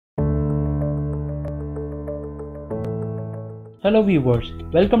Hello viewers,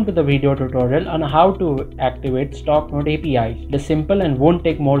 welcome to the video tutorial on how to activate StockNote APIs. It is simple and won't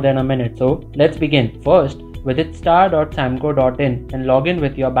take more than a minute, so let's begin. First, visit star.samco.in and log in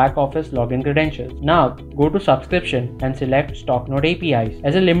with your back office login credentials. Now, go to subscription and select StockNote APIs.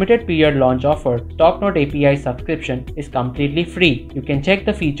 As a limited period launch offer, StockNote API subscription is completely free. You can check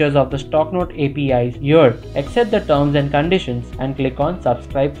the features of the StockNote APIs here, accept the terms and conditions and click on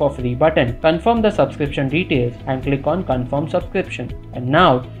subscribe for free button. Confirm the subscription details and click on confirm subscription. And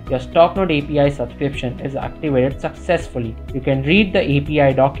now, your StockNote API subscription is activated successfully. You can read the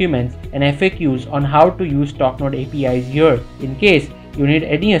API documents and FAQs on how to use StockNote APIs here. In case you need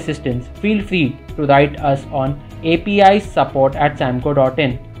any assistance, feel free to write us on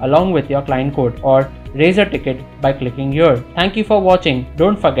apisupport@samco.in along with your client code or raise a ticket by clicking here. Thank you for watching.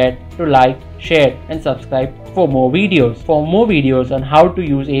 Don't forget to like, share and subscribe for more videos. For more videos on how to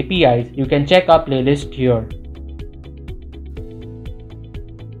use APIs, you can check our playlist here.